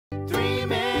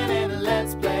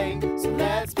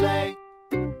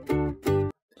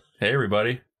Hey,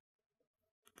 everybody.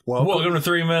 Welcome to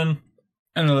 3 Men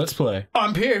and Let's Play.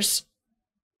 I'm Pierce.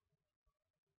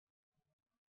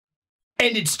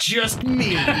 And it's just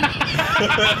me.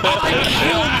 I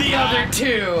killed the other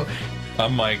two.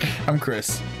 I'm Mike. I'm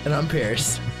Chris. And I'm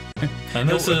Pierce. And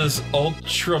this is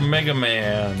Ultra Mega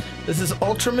Man. This is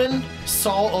Ultraman,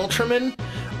 Saul Ultraman,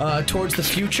 towards the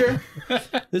future.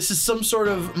 This is some sort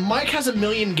of... Mike has a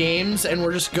million games, and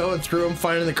we're just going through them,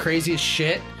 finding the craziest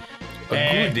shit.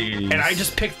 And I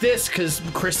just picked this because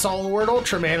Chris saw the word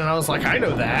Ultraman, and I was like, I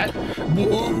know that.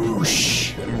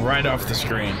 Whoosh! Right off the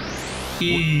screen.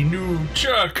 New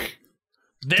Chuck.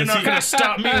 They're not gonna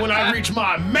stop me when I reach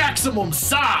my maximum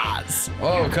size.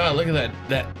 Oh god, look at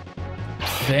that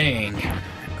thing.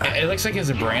 It looks like it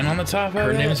has a brand on the top of it.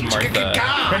 Her name's Martha.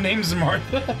 Her name's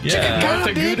Martha. Yeah.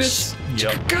 Martha Gudis.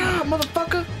 Yep. God,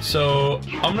 motherfucker. So,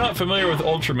 I'm not familiar with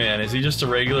Ultraman. Is he just a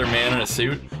regular man in a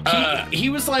suit? He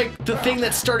was like the thing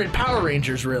that started Power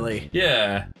Rangers, really.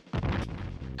 Yeah.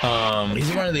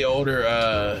 He's one of the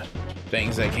older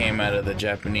things that came out of the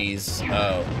Japanese,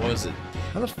 what was it?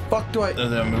 How the fuck do I...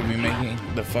 The movie making?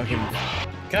 The fucking...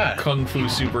 God. Kung Fu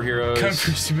superheroes. Kung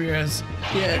Fu superheroes.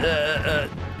 Yeah,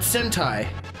 Sentai.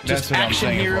 That's Just what action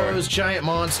I'm heroes, giant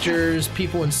monsters,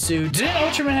 people in suits. Didn't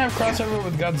Ultraman have crossover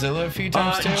with Godzilla a few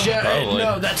times too? Probably.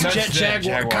 No, that's Jet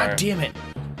Jaguar. God damn it.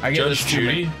 I get Judge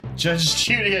Judy? Judge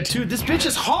Judy. Dude, this bitch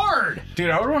is hard.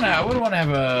 Dude, I would want to have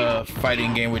a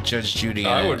fighting game with Judge Judy.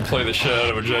 I would play the shit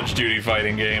out of a Judge Judy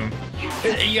fighing game.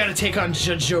 You gotta take on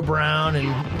Judge Joe Brown and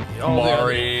all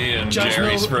Maury and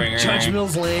Jerry Springer. Judge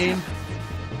Mills Lane.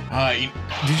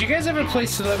 Did you guys ever play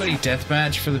Celebrity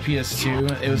Deathmatch for the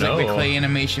PS2? It was like the clay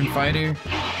animation fighter.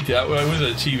 That was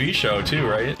a TV show too,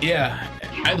 right? Yeah,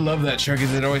 I love that show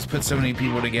because it always put so many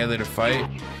people together to fight.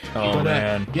 Oh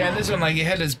man. Yeah, and this one, like, it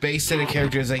had this base set of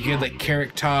characters. Like, you had like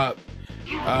Carrot Top.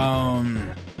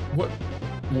 What?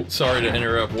 Sorry to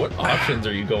interrupt. What options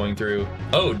are you going through?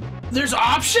 Oh, there's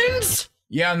options?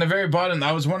 Yeah, on the very bottom,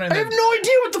 I was wondering. I have no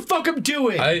idea what the fuck I'm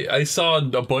doing. I saw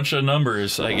a bunch of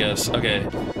numbers, I guess. Okay.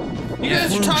 You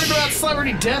guys are talking about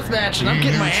Celebrity Deathmatch, and I'm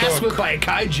getting my ass whipped by a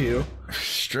kaiju.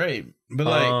 Straight. But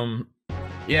like,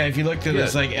 yeah, if you looked at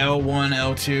this, like L1,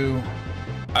 L2.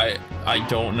 I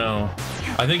don't know.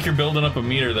 I think you're building up a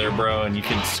meter there, bro, and you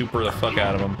can super the fuck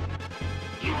out of them.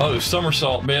 Oh,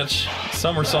 somersault, bitch.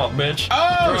 Somersault, bitch.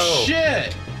 Oh, bro.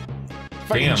 shit.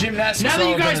 Fucking gymnastics. Now that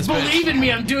you guys believe in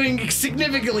me, I'm doing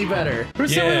significantly better. Who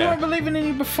said we weren't believing in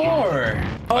you before?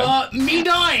 Me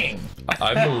dying.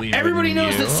 I believe Everybody in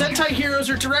knows you. that Sentai heroes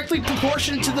are directly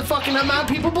proportionate to the fucking amount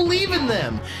people believe in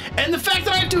them. And the fact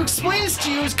that I have to explain this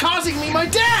to you is causing me my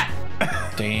death.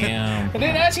 Damn. I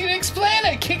didn't ask you to explain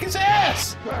it. Kick his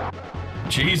ass.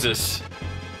 Jesus.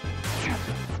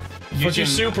 Use your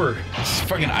super. It's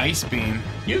fucking ice beam.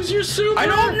 Use your super. I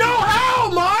don't know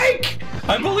how, Mike.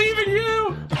 I believe in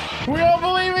you. We all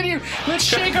believe in you. Let's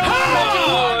shake our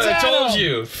I told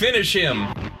you. Finish him.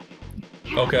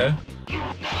 Okay.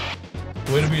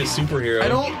 Way to be a superhero. I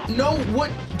don't know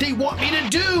what they want me to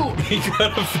do. You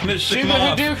gotta finish him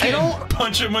off. I don't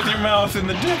punch him with your mouth in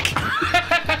the dick.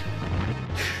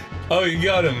 Oh, you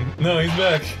got him. No, he's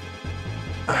back.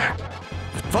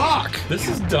 Fuck. This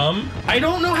is dumb. I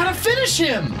don't know how to finish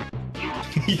him.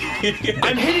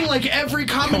 I'm hitting like every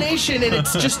combination and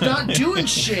it's just not doing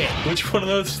shit. Which one of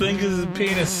those things is his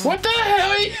penis? What the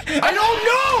hell? I don't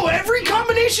know. Every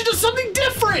combination does something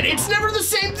different. It's never the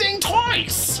same thing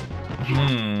twice.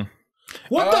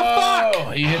 What the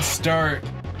fuck? You hit start.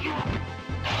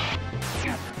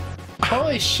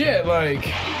 Holy shit, like.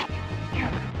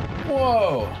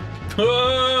 Whoa.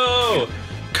 Whoa!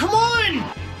 Come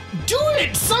on! Do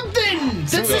it! Something!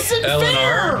 This isn't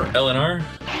fair! LNR?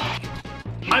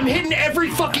 I'm hitting every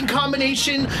fucking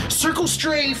combination, circle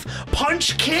strafe,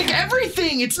 punch, kick,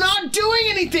 everything! It's not doing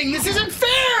anything! This isn't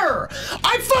fair!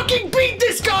 I fucking beat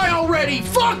this guy already!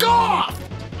 Fuck off!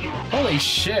 Holy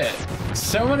shit.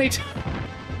 So many times.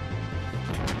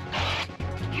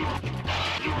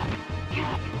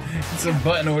 It's a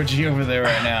button orgy over there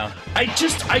right now. I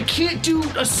can't do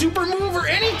a super move or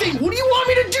anything! What do you want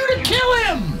me to do to kill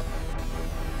him?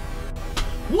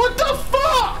 What the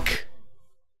fuck?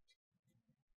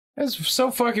 That's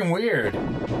so fucking weird.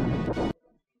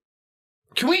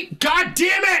 Can we? God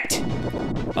damn it!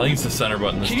 I think it's the center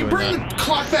button that's Can you doing bring that. the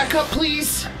clock back up,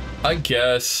 please? I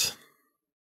guess.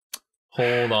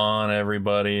 Hold on,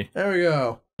 everybody. There we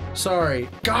go. Sorry.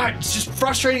 God, it's just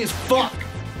frustrating as fuck.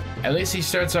 At least he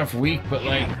starts off weak, but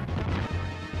like,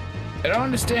 I don't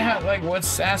understand how, like,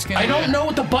 what's asking. I don't know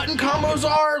what the button combos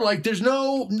are. Like, there's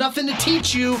nothing to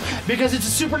teach you because it's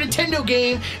a Super Nintendo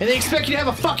game and they expect you to have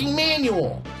a fucking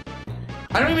manual.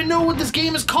 I don't even know what this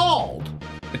game is called.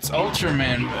 It's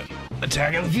Ultraman,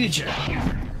 Attack of the Future.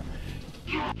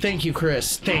 Thank you,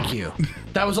 Chris. Thank you.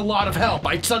 That was a lot of help.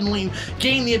 I suddenly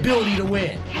gained the ability to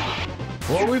win.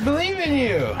 Well, we believe in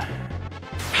you.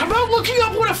 How about looking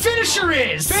up what a finisher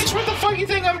is? Bitch, what the fuck you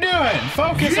think I'm doing?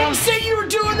 Focus You didn't on... say you were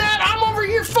doing that! I'm over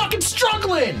here fucking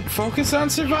struggling! Focus on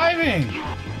surviving.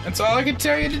 That's all I can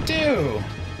tell you to do.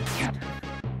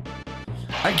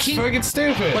 I keep... It's fucking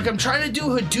stupid. Like, I'm trying to do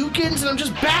Hadoukens and I'm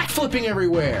just backflipping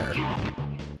everywhere.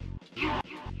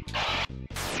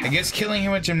 I guess killing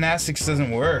him with gymnastics doesn't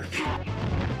work.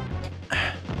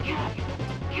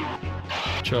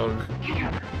 Chug.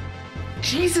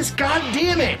 Jesus, god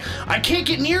damn it! I can't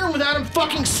get near him without him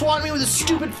fucking swatting me with his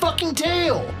stupid fucking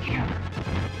tail!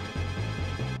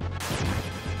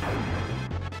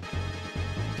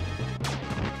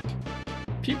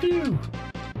 Pew pew.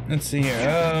 Let's see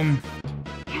here.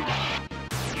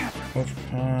 Wolf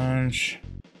punch.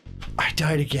 I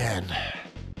died again.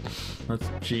 That's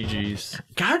GG's.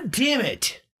 God damn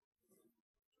it!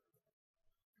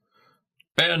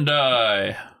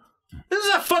 Bandai. This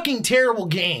is a fucking terrible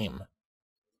game.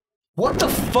 What the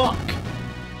fuck?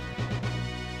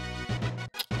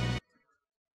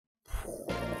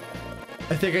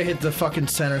 I think I hit the fucking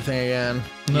center thing again.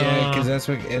 Yeah, because that's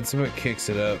what kicks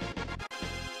it up.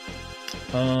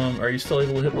 Are you still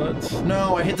able to hit buttons?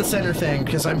 No, I hit the center thing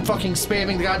because I'm fucking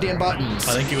spamming the goddamn buttons.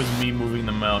 I think it was me moving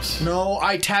the mouse. No,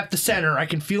 I tapped the center. I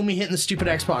can feel me hitting the stupid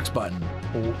Xbox button.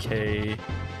 Okay.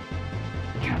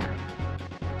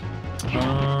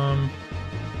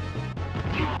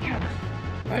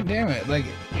 God damn it, like,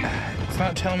 it's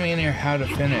not telling me in here how to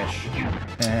finish.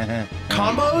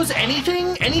 Combos?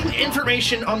 Anything? Any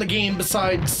information on the game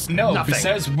besides No, nothing?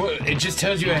 it just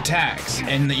tells you attacks,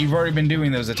 and that you've already been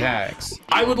doing those attacks.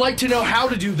 I would like to know how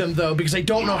to do them, though, because I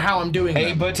don't know how I'm doing A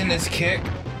them. button is kick,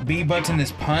 B button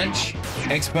is punch,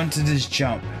 X button is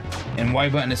jump, and Y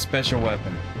button is special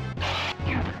weapon.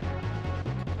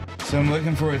 So I'm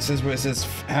looking for it says where it says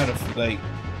how to, like,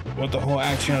 what the whole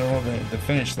action of the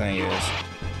finish thing is.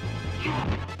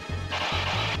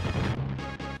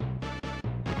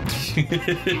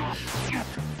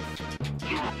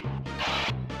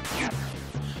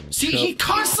 See, he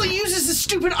constantly uses his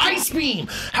stupid ice beam.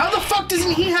 How the fuck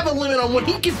doesn't he have a limit on what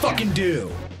he can fucking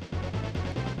do?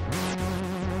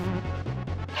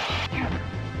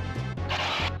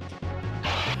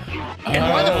 And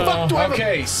why the fuck do I have a...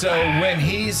 Okay, so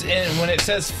when it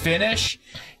says finish,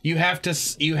 you have to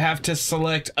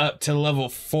select up to level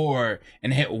 4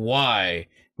 and hit Y,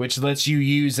 which lets you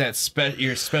use that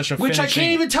your special Which I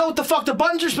can't even tell what the fuck the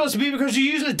buttons are supposed to be because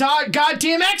you're using a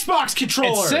goddamn Xbox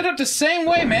controller. It's set up the same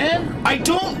way, man. I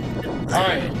don't...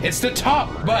 Alright, it's the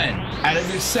top button out of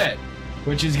this set,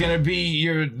 which is gonna be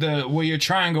where your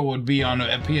triangle would be on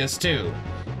a PS2.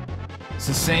 It's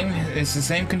the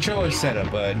same controller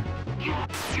setup, bud.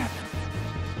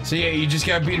 So yeah, you just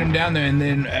gotta beat him down there, and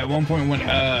then at one point when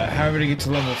however to get to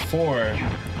level 4,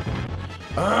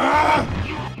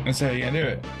 that's how you gotta do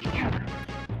it.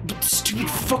 Stupid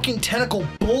fucking tentacle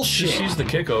bullshit. Just use the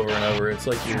kick over and over. It's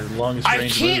like your longest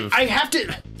range move. I have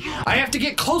to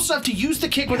get close enough to use the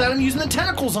kick without him using the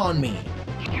tentacles on me.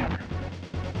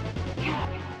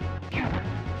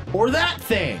 Or that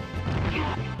thing.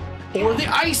 Or the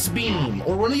ice beam.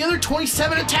 Or one of the other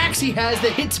 27 attacks he has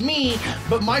that hits me,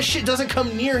 but my shit doesn't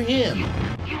come near him.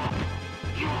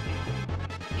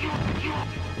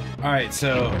 Alright,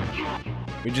 so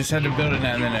we just had to build it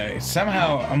now, and then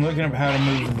somehow I'm looking up how to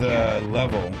move the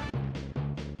level.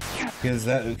 Because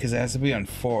it has to be on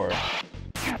 4.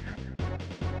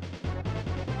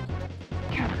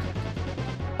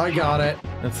 I got it.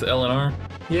 That's the L and R?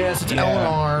 Yes, it's L and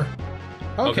R.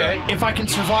 Okay. If I can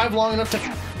survive long enough to...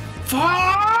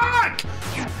 Fuck!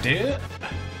 Dude.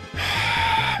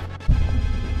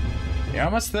 You're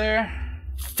almost there.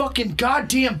 Fucking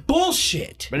goddamn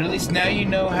bullshit! But at least now you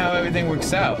know how everything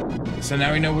works out. So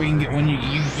now we know where you can get, when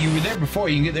you were there before,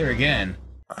 you can get there again.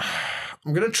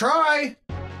 I'm gonna try.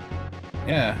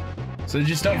 Yeah. So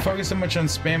just don't focus so much on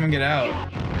spam and get out.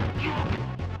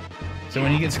 So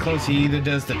when he gets close, he either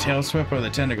does the tail sweep or the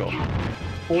tentacle.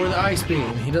 Or the ice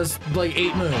beam. He does like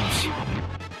 8 moves.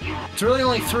 It's really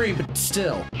only 3, but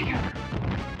still.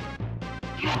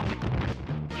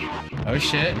 Oh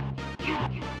shit.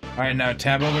 Alright, now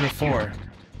tab over to 4.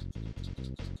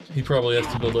 He probably has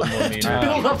to build up more meter. To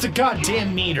build up the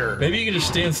goddamn meter. Maybe you can just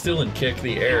stand still and kick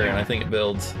the air, and I think it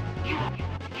builds. Yeah,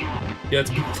 it's...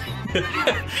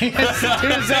 He has to do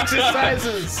his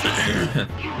exercises.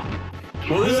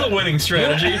 Well, this is a winning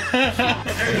strategy.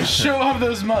 Show off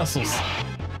those muscles.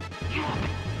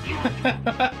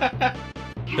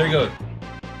 There you go.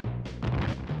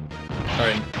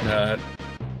 Alright,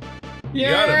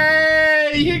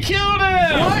 Yay! You killed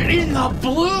him! What in the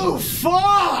blue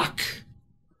fuck?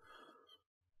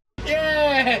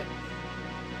 Yeah!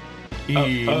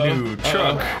 new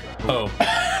truck.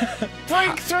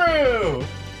 Breakthrough!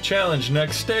 Challenge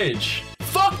next stage.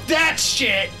 Fuck that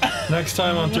shit! Next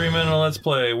time on 3 Minute Let's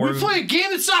Play, We play a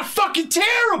game that's not fucking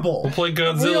terrible! we'll play We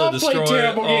Godzilla all Destroy play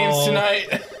terrible games all,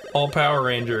 tonight. all Power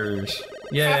Rangers.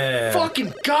 Yeah.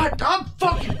 Fucking god, I'm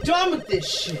fucking done with this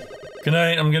shit. Good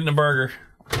night, I'm getting a burger.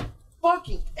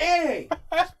 Fucking A!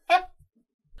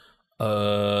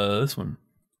 This one.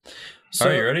 So,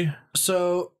 Alright, you ready?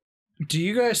 So, do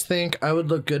you guys think I would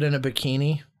look good in a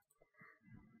bikini?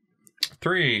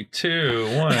 3,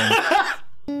 2, 1.